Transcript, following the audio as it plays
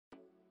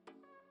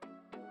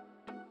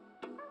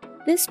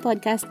This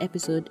podcast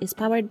episode is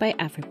powered by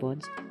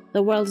AfriPods,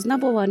 the world's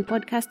 #1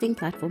 podcasting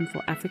platform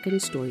for African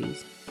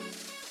stories.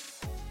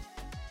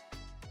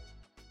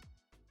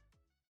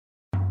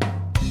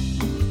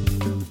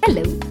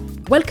 Hello,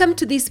 welcome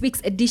to this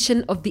week's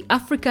edition of the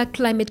Africa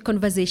Climate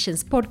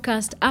Conversations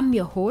podcast. I'm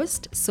your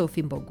host,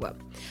 Sophie Mbogwa.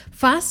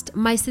 First,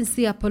 my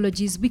sincere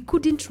apologies. We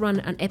couldn't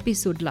run an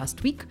episode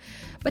last week,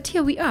 but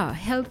here we are,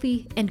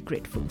 healthy and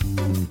grateful.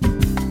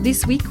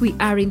 This week, we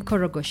are in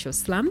Korogosho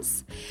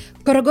slums.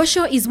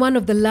 Korogosho is one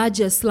of the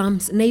largest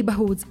slums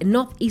neighborhoods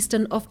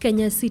northeastern of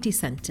Kenya's city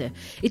center.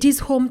 It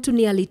is home to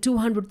nearly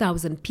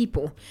 200,000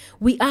 people.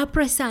 We are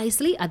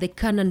precisely at the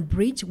Kenyan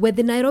Bridge, where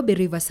the Nairobi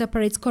River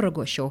separates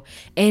Korogosho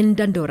and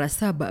Dandora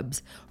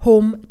suburbs,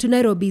 home to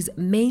Nairobi's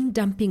main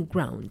dumping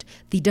ground,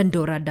 the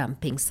Dandora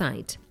dumping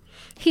site.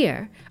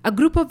 Here, a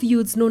group of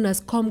youths known as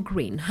Com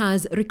Green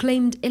has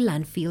reclaimed a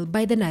landfill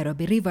by the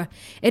Nairobi River.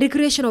 A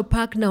recreational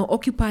park now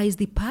occupies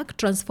the park,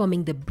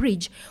 transforming the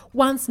bridge,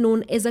 once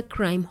known as a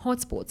crime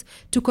hotspot,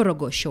 to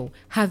Korogosho,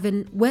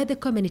 haven where the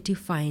community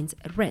finds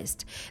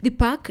rest. The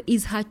park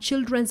is her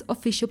children's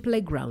official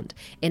playground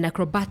and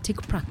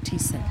acrobatic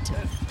practice center.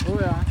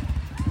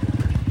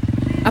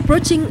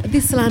 Approaching the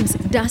slum's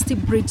dusty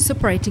bridge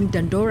separating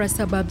Dandora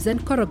suburbs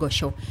and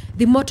Korogosho,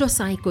 the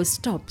motorcycle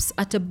stops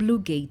at a blue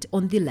gate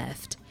on the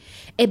left.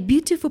 A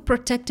beautiful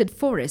protected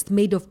forest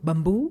made of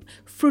bamboo,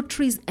 fruit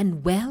trees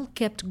and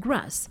well-kept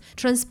grass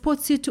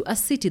transports you to a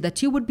city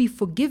that you would be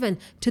forgiven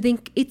to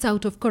think it's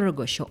out of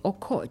Korogosho or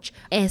Koch,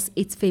 as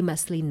it's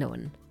famously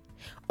known.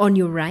 On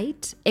your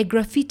right, a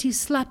graffiti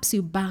slaps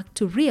you back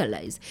to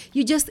realize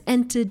you just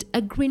entered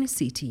a green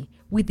city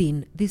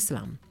within the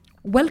slum.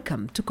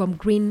 Welcome to Com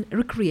Green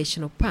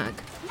Recreational Park.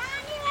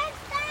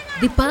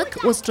 The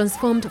park was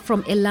transformed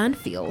from a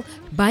landfill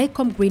by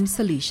Com Green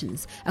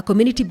Solutions, a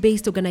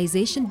community-based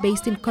organization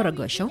based in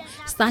Korogosho,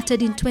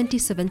 started in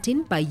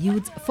 2017 by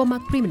youths, former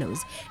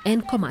criminals,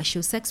 and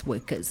commercial sex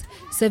workers,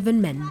 7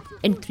 men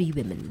and 3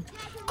 women.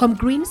 Com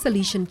Green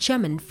Solution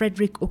Chairman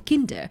Frederick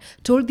Okinda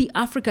told the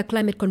Africa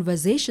Climate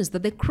Conversations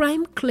that the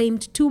crime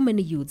claimed too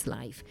many youths'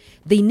 life.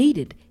 They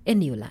needed a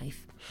new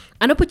life.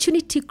 An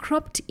opportunity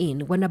cropped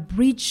in when a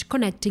bridge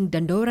connecting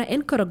Dandora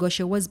and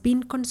Korogosho was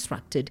being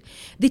constructed.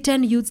 The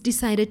 10 youths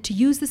decided to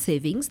use the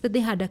savings that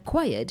they had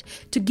acquired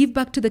to give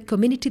back to the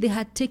community they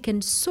had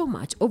taken so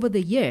much over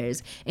the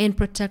years and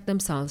protect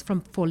themselves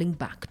from falling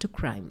back to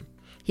crime.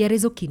 Here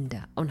is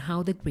Okinda on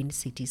how the Green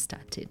City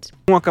started.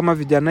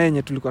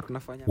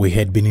 We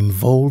had been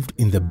involved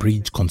in the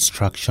bridge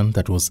construction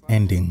that was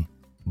ending,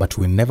 but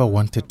we never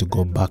wanted to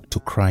go back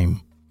to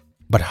crime.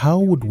 But how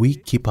would we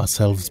keep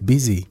ourselves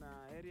busy?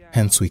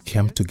 Hence, we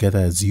came together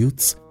as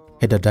youths,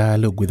 had a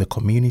dialogue with the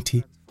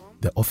community,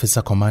 the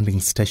officer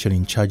commanding station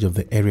in charge of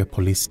the area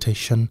police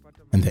station,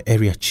 and the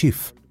area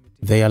chief.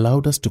 They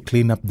allowed us to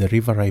clean up the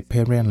river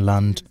riparian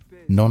land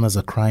known as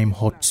a crime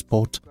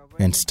hotspot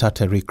and start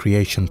a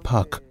recreation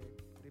park.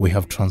 We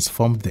have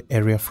transformed the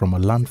area from a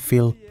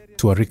landfill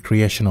to a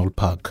recreational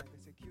park.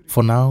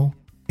 For now,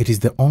 it is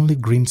the only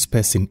green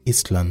space in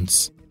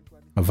Eastlands,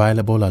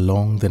 available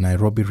along the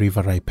Nairobi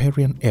River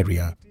riparian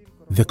area.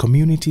 The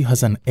community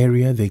has an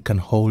area they can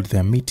hold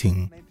their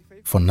meeting.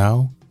 For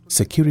now,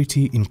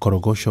 security in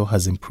Korogosho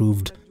has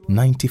improved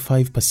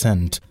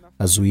 95%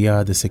 as we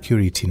are the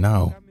security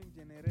now.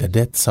 The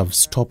deaths have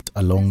stopped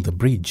along the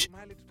bridge.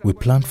 We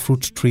plant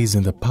fruit trees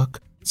in the park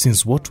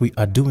since what we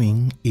are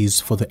doing is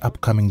for the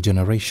upcoming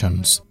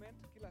generations.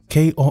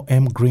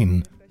 KOM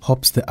Green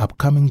hopes the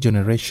upcoming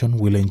generation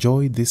will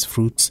enjoy these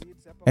fruits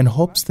and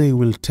hopes they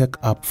will take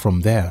up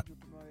from there.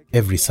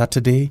 Every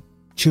Saturday,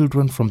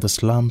 children from the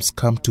slums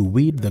come to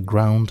weed the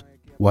ground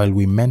while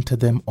we mentor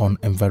them on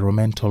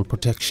environmental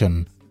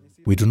protection.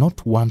 We do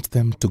not want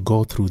them to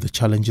go through the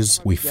challenges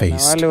we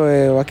faced.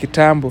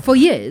 For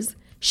years,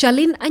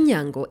 Charlene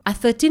Anyango, a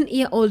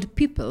 13-year-old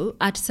pupil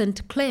at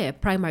St. Clair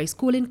Primary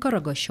School in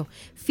Korogosho,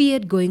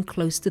 feared going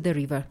close to the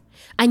river.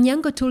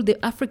 Anyango told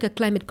the Africa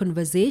Climate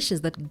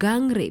Conversations that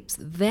gang rapes,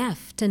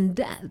 theft and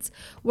deaths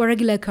were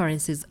regular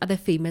occurrences at the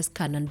famous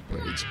Kenyan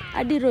Bridge.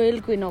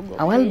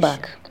 A while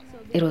back,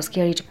 it was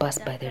scary to pass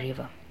by the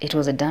river. It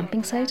was a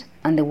dumping site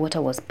and the water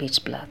was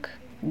pitch black.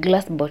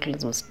 Glass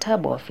bottles would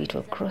stab our feet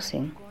while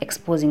crossing,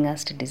 exposing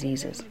us to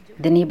diseases.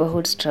 The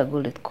neighborhood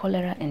struggled with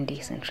cholera and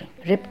dysentery.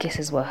 Rape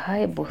cases were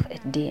high both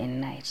at day and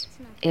night.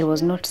 It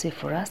was not safe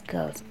for us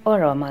girls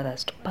or our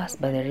mothers to pass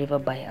by the river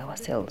by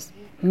ourselves.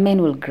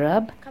 Men will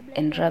grab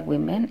and drag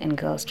women and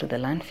girls to the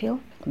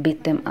landfill,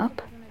 beat them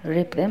up,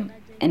 rape them,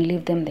 and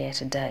leave them there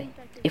to die.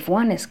 If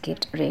one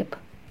escaped rape,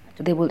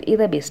 they will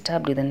either be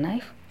stabbed with a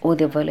knife or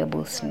their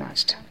valuables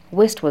snatched.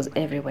 Waste was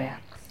everywhere,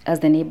 as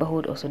the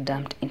neighborhood also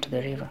dumped into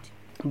the river.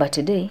 But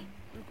today,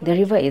 the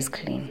river is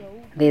clean.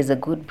 There is a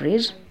good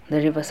bridge,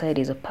 the riverside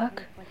is a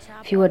park,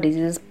 fewer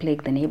diseases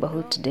plague the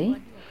neighborhood today,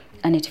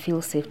 and it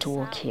feels safe to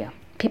walk here.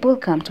 People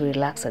come to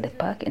relax at the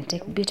park and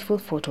take beautiful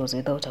photos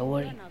without a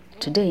worry.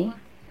 Today,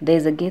 there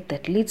is a gate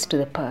that leads to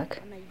the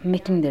park,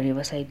 making the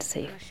riverside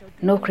safe.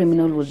 No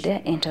criminal will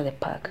dare enter the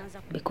park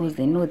because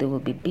they know they will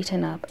be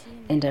beaten up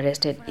and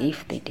arrested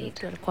if they did.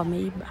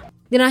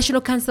 The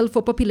National Council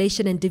for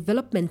Population and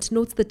Development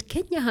notes that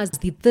Kenya has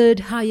the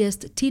third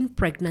highest teen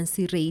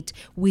pregnancy rate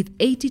with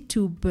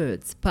 82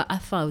 births per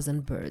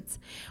 1,000 births.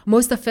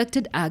 Most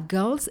affected are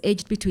girls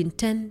aged between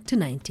 10 to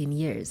 19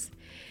 years.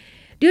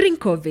 During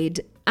COVID,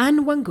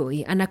 Anne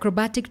Wangoi, an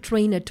acrobatic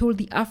trainer, told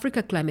the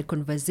Africa Climate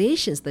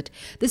Conversations that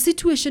the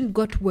situation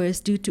got worse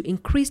due to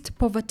increased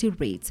poverty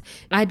rates,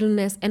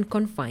 idleness and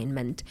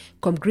confinement.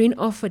 ComGreen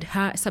offered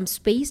her some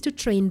space to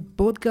train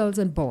both girls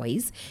and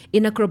boys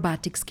in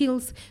acrobatic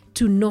skills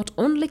to not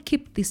only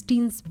keep these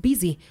teens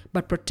busy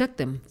but protect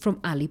them from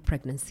early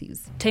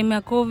pregnancies.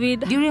 During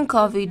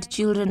COVID,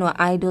 children were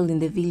idle in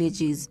the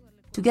villages.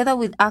 Together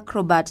with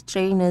acrobat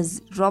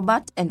trainers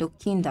Robert and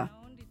Okinda,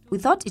 we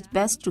thought it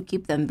best to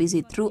keep them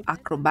busy through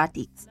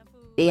acrobatics.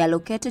 They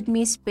allocated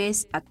me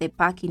space at the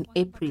park in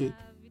April.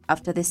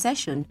 After the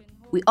session,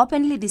 we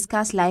openly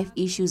discussed life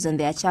issues and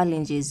their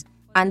challenges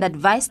and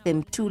advised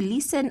them to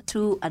listen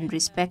to and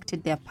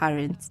respect their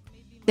parents.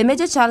 The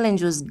major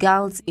challenge was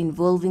girls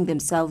involving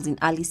themselves in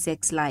early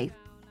sex life.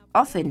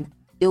 Often,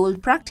 they will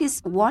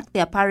practice what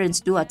their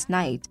parents do at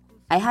night.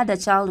 I had a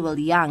child while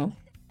young,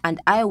 and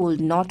I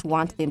would not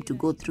want them to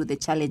go through the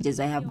challenges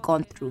I have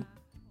gone through.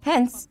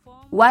 Hence,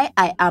 why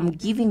I am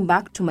giving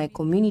back to my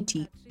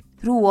community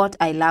through what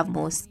I love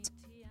most,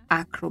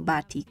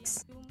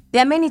 acrobatics.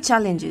 There are many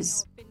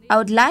challenges. I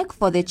would like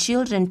for the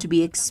children to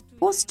be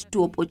exposed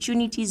to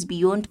opportunities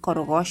beyond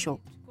Korogosho.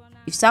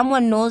 If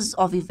someone knows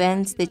of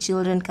events the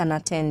children can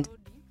attend,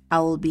 I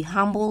will be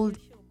humbled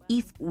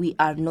if we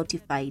are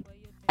notified.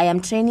 I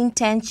am training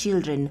 10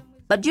 children,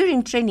 but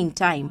during training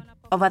time,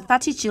 over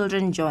 30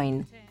 children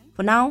join.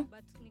 For now,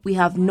 we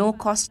have no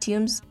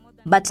costumes,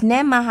 but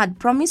Nema had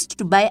promised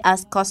to buy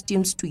us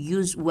costumes to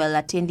use while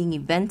attending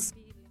events,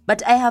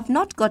 but I have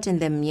not gotten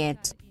them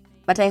yet.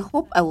 But I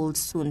hope I will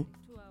soon.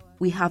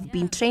 We have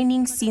been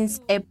training since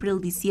April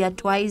this year,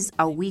 twice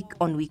a week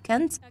on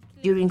weekends,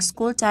 during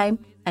school time,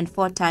 and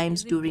 4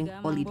 times during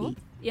holiday.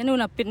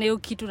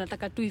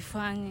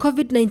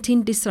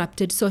 COVID-19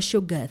 disrupted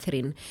social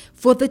gathering.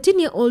 For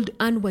 13-year-old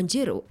Anne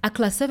Wanjiru, a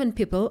class 7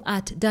 pupil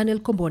at Daniel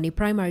Komboni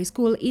Primary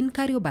School in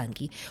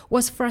Kariobangi,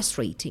 was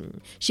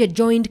frustrating. She had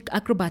joined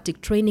acrobatic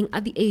training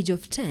at the age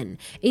of 10,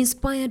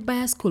 inspired by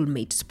a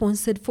schoolmate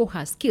sponsored for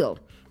her skill.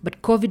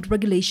 But COVID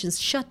regulations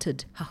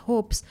shattered her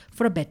hopes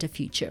for a better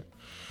future.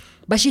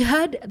 But she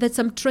heard that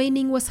some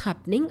training was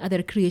happening at the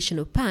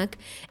recreational park,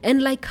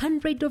 and like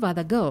hundreds of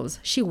other girls,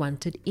 she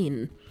wanted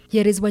in.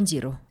 Here is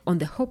Wanjiru on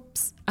the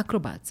hopes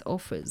acrobats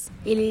offers.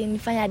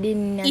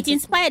 It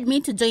inspired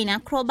me to join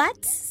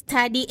acrobats,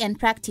 study and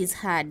practice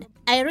hard.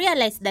 I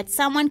realized that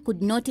someone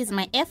could notice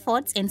my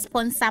efforts and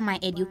sponsor my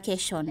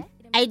education.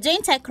 I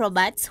joined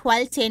acrobats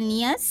while 10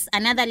 years,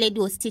 another lady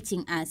was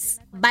teaching us.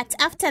 But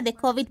after the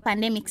COVID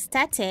pandemic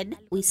started,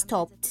 we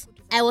stopped.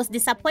 I was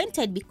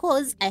disappointed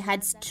because I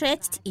had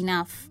stretched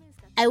enough.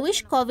 I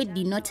wish COVID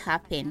did not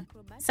happen.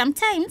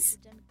 Sometimes,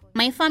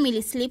 my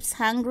family sleeps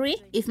hungry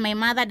if my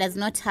mother does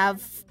not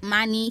have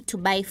money to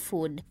buy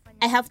food.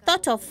 I have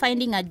thought of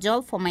finding a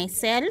job for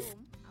myself,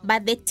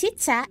 but the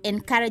teacher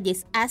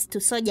encourages us to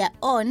soldier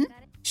on.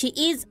 She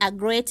is a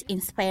great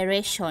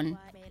inspiration.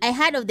 I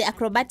heard of the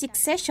acrobatic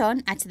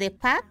session at the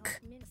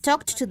park,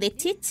 talked to the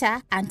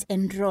teacher and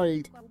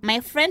enrolled. My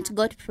friend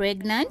got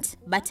pregnant,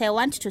 but I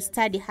want to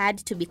study hard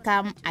to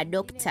become a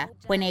doctor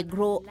when I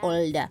grow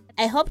older.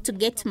 I hope to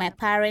get my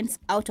parents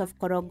out of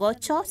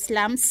Korogocho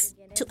slums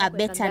to a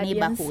better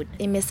neighborhood.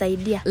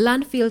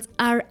 Landfills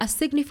are a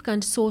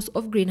significant source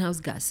of greenhouse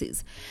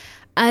gases.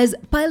 As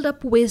piled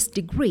up waste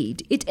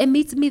degrade, it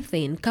emits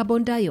methane,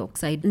 carbon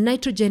dioxide,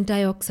 nitrogen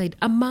dioxide,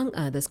 among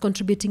others,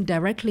 contributing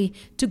directly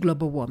to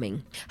global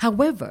warming.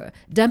 However,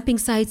 dumping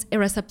sites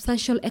are a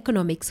substantial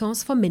economic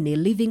source for many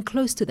living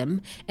close to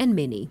them, and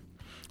many.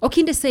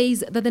 Okinda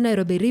says that the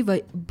Nairobi River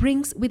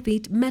brings with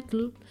it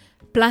metal,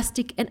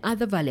 plastic and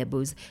other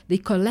valuables they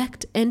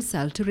collect and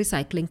sell to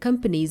recycling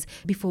companies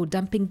before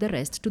dumping the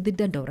rest to the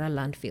Dandora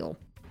landfill.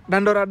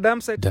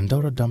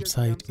 Dandora dump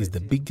site is the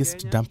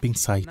biggest dumping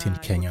site in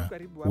Kenya.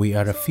 We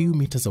are a few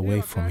meters away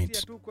from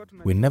it.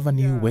 We never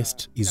knew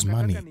waste is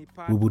money.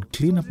 We would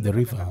clean up the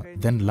river,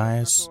 then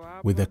liaise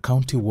with the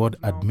county ward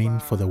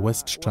admin for the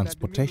waste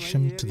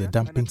transportation to the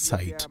dumping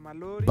site.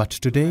 But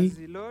today,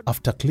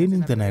 after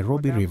cleaning the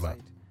Nairobi River,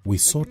 we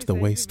sort the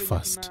waste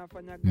first.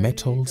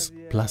 Metals,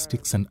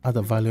 plastics and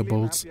other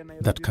valuables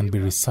that can be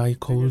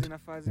recycled,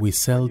 we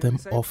sell them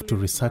off to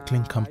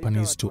recycling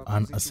companies to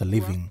earn us a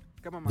living.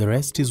 The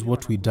rest is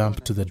what we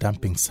dump to the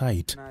dumping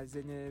site.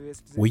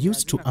 We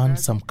used to earn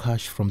some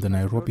cash from the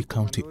Nairobi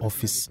County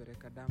office,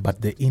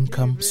 but the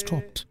income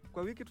stopped.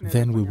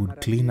 Then we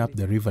would clean up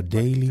the river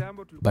daily,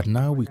 but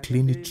now we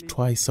clean it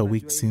twice a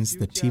week since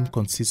the team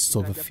consists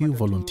of a few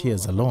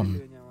volunteers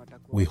alone.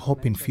 We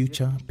hope in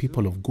future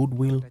people of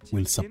goodwill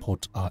will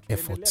support our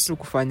efforts.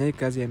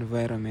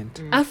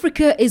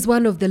 Africa is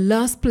one of the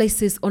last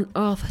places on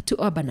earth to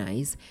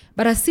urbanize,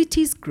 but as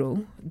cities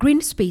grow,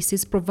 green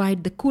spaces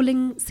provide the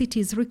cooling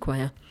cities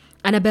require.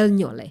 Annabelle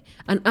Nyole,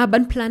 an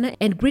urban planner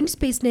and Green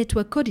Space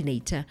Network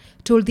coordinator,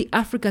 told the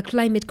Africa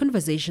Climate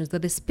Conversations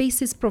that the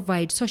spaces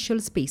provide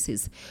social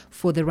spaces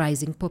for the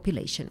rising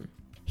population.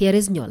 Here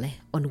is Nyole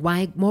on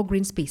why more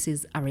green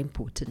spaces are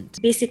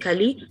important.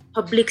 Basically,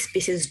 public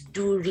spaces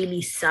do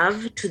really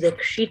serve to the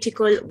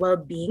critical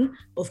well-being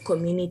of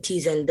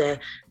communities and the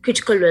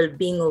critical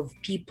well-being of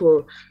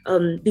people,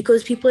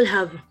 because people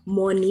have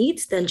more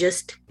needs than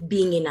just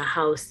being in a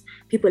house.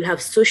 People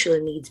have social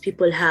needs,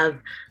 people have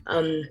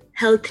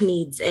health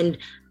needs, and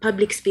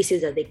public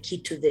spaces are the key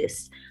to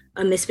this.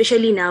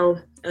 Especially now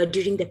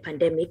during the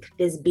pandemic,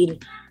 there's been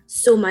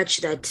so much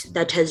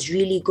that has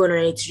really gone on,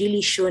 and it's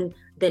really shown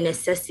the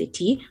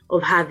necessity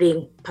of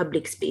having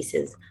public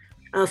spaces.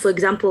 For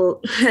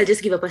example, I'll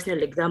just give a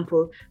personal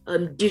example.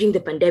 During the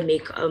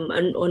pandemic,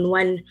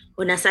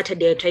 on a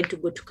Saturday, I tried to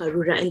go to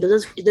Karura, and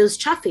there was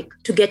traffic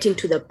to get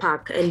into the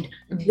park. And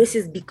this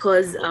is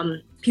because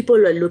people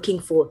were looking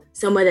for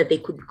somewhere that they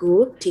could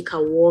go, take a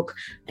walk,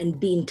 and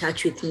be in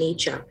touch with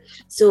nature.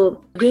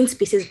 So green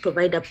spaces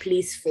provide a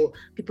place for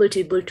people to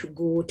be able to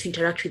go, to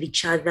interact with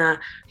each other,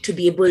 to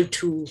be able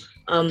to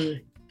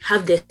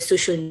have their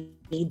social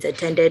needs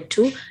attended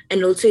to,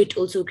 and also it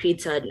also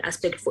creates an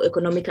aspect for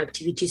economic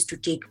activities to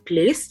take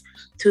place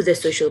through the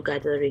social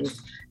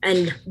gatherings.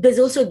 And there's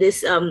also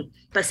this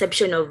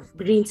perception of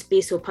green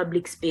space or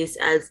public space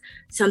as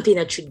something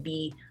that should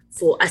be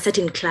for a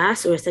certain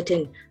class or a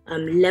certain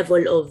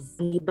level of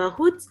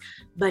neighborhoods,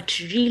 but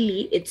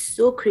really it's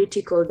so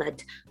critical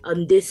that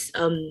this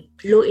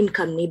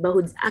low-income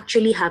neighborhoods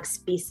actually have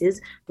spaces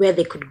where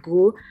they could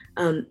go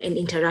and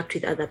interact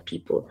with other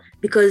people.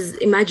 Because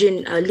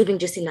imagine living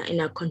just in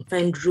a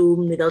confined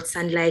room without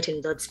sunlight and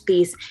without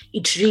space.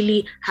 It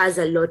really has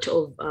a lot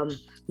of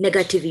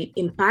negative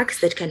impacts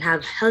that can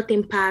have health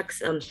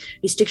impacts,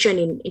 restriction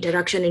in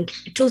interaction, and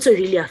it also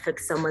really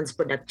affects someone's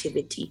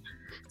productivity.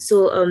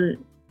 So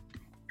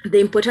the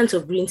importance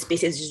of green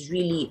spaces is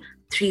really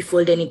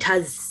threefold, and it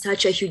has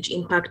such a huge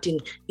impact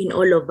in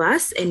all of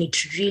us, and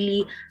it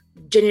really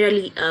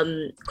generally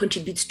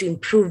contributes to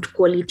improved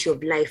quality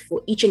of life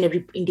for each and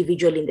every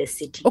individual in the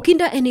city.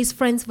 Okinda and his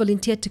friends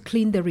volunteered to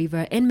clean the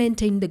river and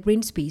maintain the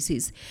green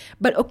spaces,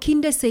 but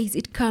Okinda says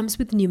it comes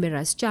with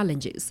numerous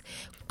challenges.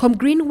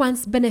 Comgreen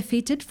once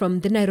benefited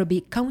from the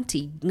Nairobi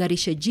County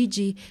Ngarisha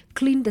Jiji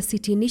Clean the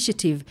City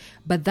initiative,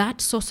 but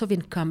that source of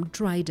income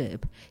dried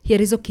up. Here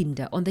is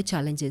Okinda on the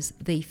challenges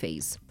they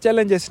face.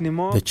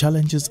 The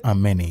challenges are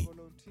many.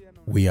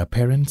 We are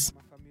parents,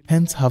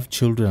 hence have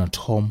children at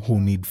home who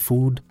need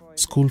food,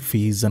 school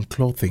fees and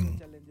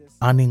clothing.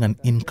 Earning an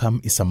income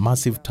is a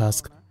massive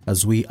task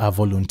as we are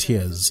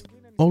volunteers.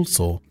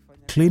 Also,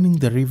 cleaning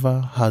the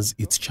river has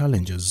its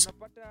challenges.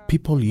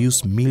 People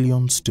use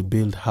millions to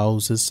build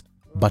houses,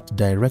 but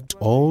direct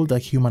all the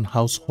human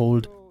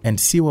household and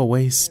sewer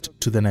waste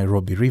to the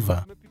Nairobi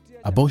River.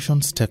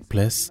 Abortions take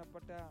place,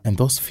 and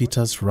those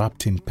fetus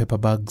wrapped in paper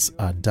bags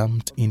are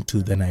dumped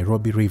into the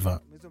Nairobi River.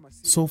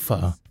 So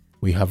far,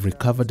 we have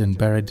recovered and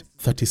buried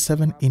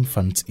 37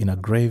 infants in a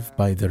grave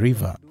by the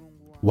river.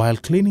 While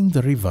cleaning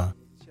the river,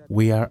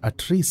 we are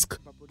at risk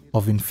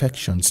of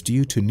infections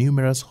due to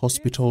numerous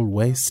hospital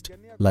waste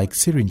like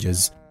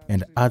syringes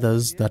and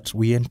others that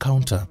we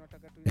encounter,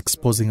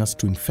 exposing us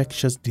to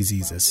infectious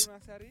diseases.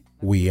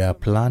 We are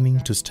planning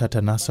to start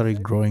a nursery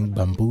growing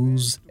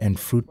bamboos and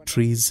fruit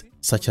trees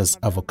such as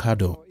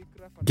avocado.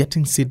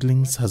 Getting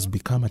seedlings has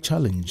become a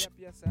challenge,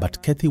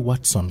 but Kathy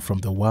Watson from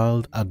the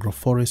World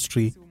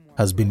Agroforestry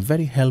has been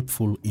very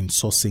helpful in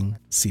sourcing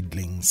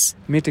seedlings.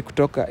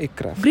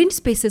 Green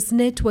Spaces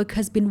Network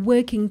has been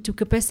working to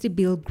capacity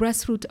build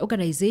grassroots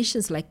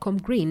organizations like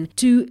Comgreen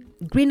to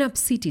green up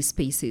city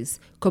spaces.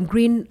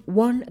 Comgreen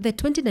won the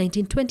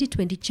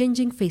 2019-2020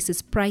 Changing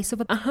Faces prize of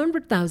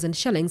 100,000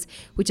 shillings,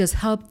 which has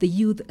helped the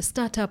youth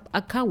start up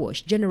a car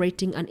wash,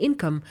 generating an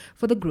income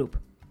for the group.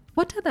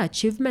 What other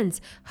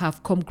achievements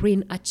have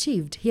Comgreen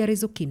achieved? Here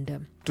is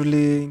Okinda.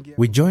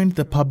 We joined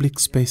the Public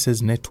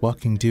Spaces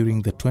Networking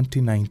during the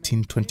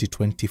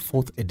 2019-2020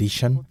 4th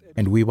edition,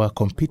 and we were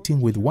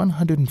competing with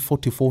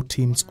 144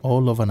 teams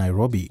all over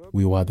Nairobi.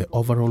 We were the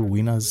overall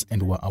winners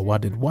and were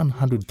awarded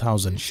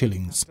 100,000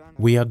 shillings.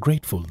 We are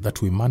grateful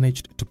that we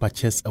managed to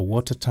purchase a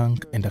water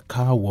tank and a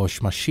car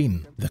wash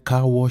machine. The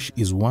car wash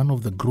is one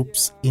of the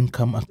group's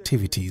income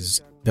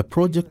activities. The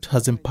project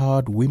has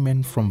empowered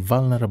women from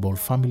vulnerable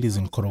families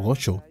in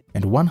Korogosho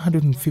and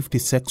 150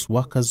 sex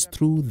workers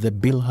through the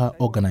Bilha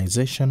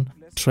organization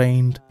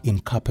trained in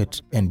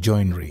carpet and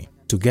joinery.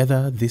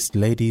 Together, these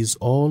ladies,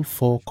 all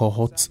 4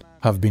 cohorts,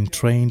 have been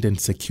trained and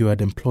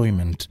secured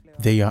employment.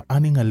 They are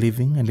earning a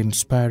living and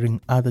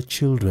inspiring other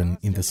children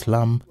in the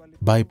slum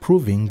by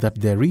proving that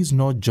there is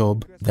no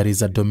job that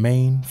is a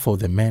domain for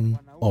the men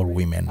or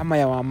women.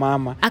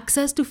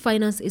 Access to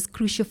finance is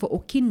crucial for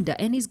Okinda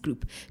and his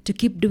group to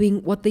keep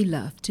doing what they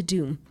love to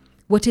do.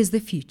 What is the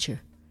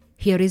future?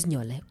 Here is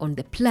Nyole on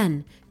the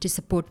plan to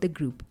support the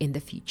group in the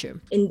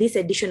future. In this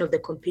edition of the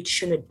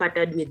competition, we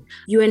partnered with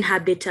UN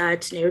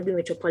Habitat, Nairobi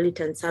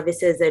Metropolitan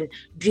Services, and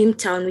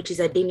Dreamtown, which is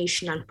a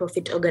Danish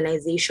non-profit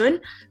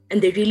organization.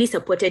 And they really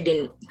supported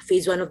in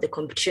phase 1 of the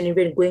competition,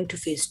 even going to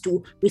phase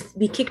 2.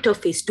 We kicked off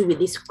phase 2 with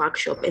this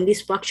workshop. And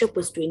this workshop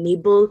was to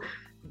enable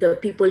the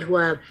people who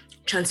are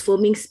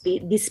transforming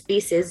these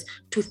spaces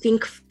to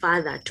think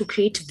further, to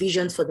create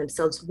visions for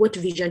themselves. What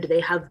vision do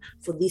they have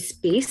for this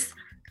space?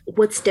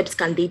 What steps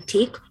can they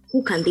take?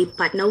 Who can they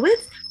partner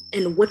with?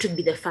 And what would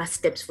be the first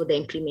steps for the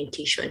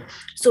implementation?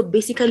 So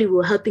basically, we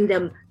were helping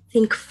them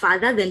think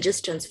further than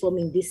just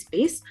transforming this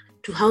space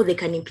to how they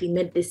can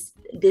implement this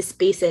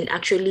space and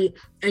actually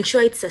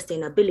ensure its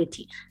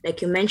sustainability,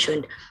 like you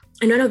mentioned.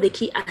 And one of the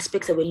key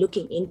aspects that we're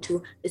looking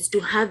into is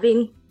to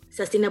having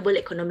sustainable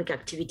economic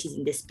activities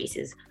in these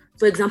spaces.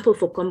 For example,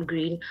 for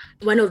ComGreen,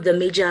 one of the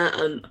major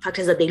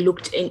factors that they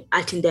looked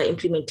at in their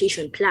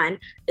implementation plan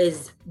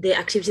is the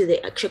activities they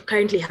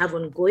currently have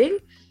ongoing,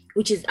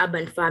 which is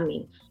urban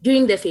farming.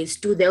 During the phase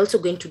 2, they're also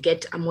going to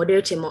get a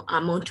moderate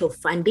amount of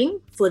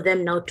funding for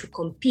them now to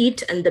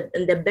compete. And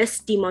the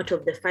best team out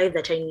of the 5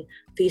 that are in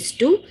phase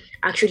 2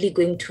 actually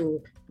going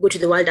to go to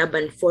the World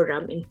Urban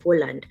Forum in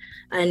Poland.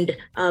 And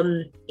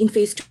in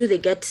phase 2, they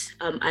get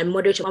a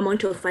moderate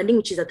amount of funding,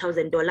 which is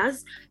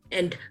 $1,000.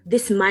 And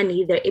this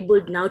money, they're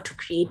able now to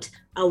create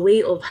a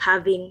way of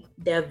having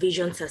their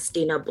vision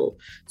sustainable.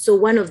 So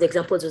one of the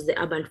examples was the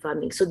urban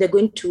farming. So they're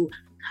going to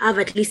have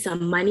at least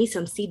some money,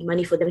 some seed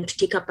money for them to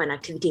take up an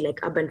activity like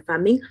urban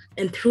farming.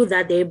 And through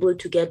that, they're able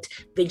to get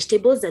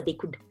vegetables that they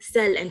could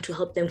sell and to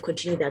help them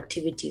continue the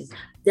activities.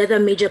 The other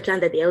major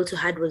plan that they also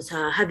had was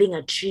having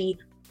a tree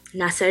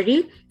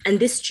nursery. And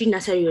this tree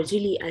nursery was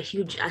really a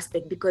huge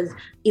aspect because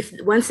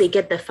once they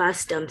get the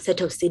first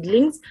set of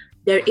seedlings,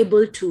 they're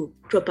able to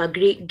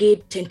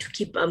propagate and to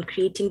keep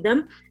creating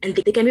them. And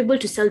they can be able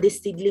to sell these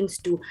seedlings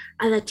to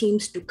other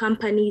teams, to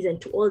companies,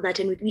 and to all that.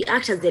 And we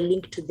act as the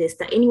link to this,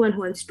 that anyone who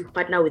wants to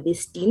partner with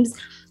these teams,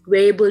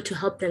 we're able to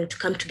help them to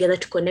come together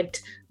to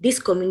connect these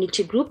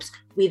community groups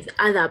with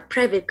other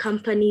private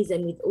companies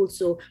and with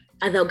also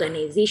other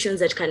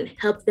organizations that can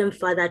help them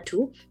further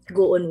to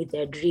go on with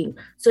their dream.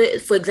 So,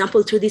 for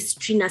example, through this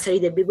tree nursery,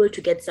 they'll be able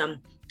to get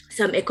some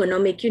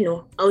economic,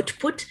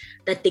 output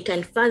that they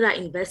can further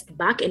invest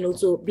back and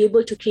also be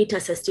able to create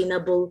a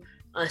sustainable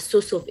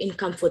source of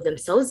income for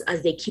themselves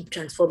as they keep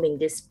transforming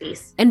this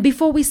space. And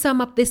before we sum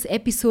up this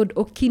episode,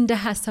 Okinda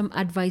has some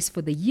advice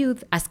for the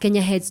youth as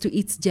Kenya heads to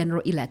its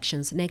general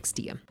elections next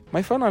year.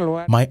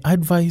 My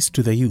advice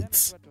to the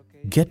youths: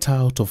 get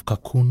out of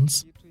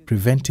cocoons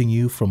preventing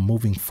you from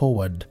moving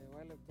forward.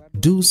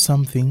 Do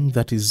something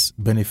that is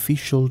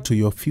beneficial to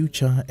your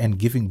future and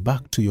giving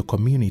back to your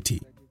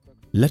community.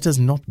 Let us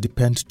not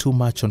depend too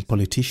much on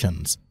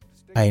politicians.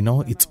 I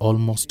know it's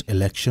almost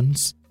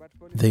elections.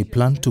 They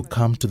plan to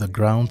come to the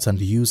grounds and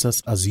use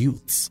us as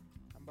youths.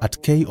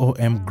 At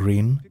KOM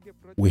Green,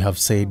 we have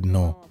said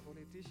no.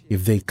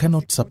 If they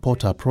cannot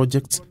support our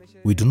projects,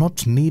 we do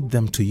not need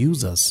them to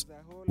use us.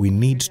 We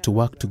need to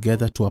work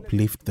together to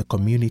uplift the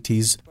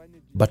communities,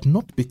 but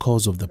not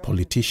because of the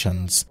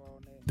politicians.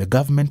 The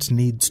government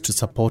needs to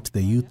support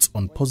the youths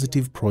on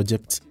positive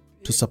projects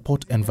to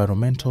support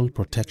environmental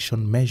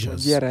protection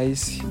measures.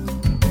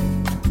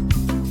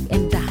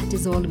 And that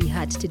is all we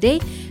had today.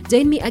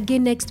 Join me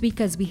again next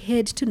week as we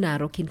head to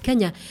Narok in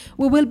Kenya.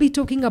 We will be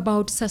talking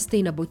about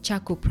sustainable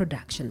charcoal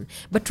production.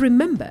 But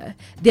remember,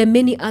 there are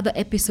many other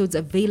episodes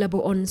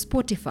available on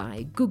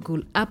Spotify,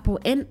 Google, Apple,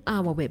 and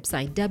our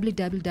website,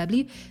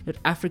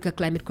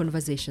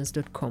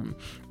 www.africaclimateconversations.com.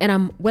 And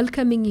I'm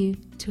welcoming you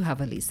to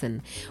have a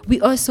listen. We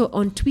also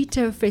on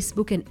Twitter,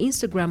 Facebook, and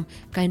Instagram.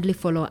 Kindly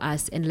follow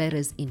us and let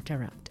us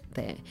interact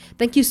there.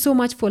 Thank you so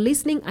much for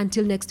listening.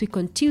 Until next week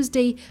on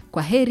Tuesday,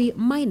 kwaheri.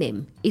 My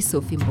name is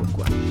Sophie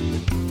Mbogwa.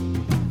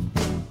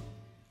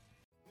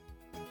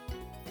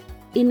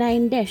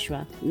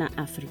 Inaendeshwa na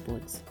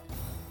AfriPods.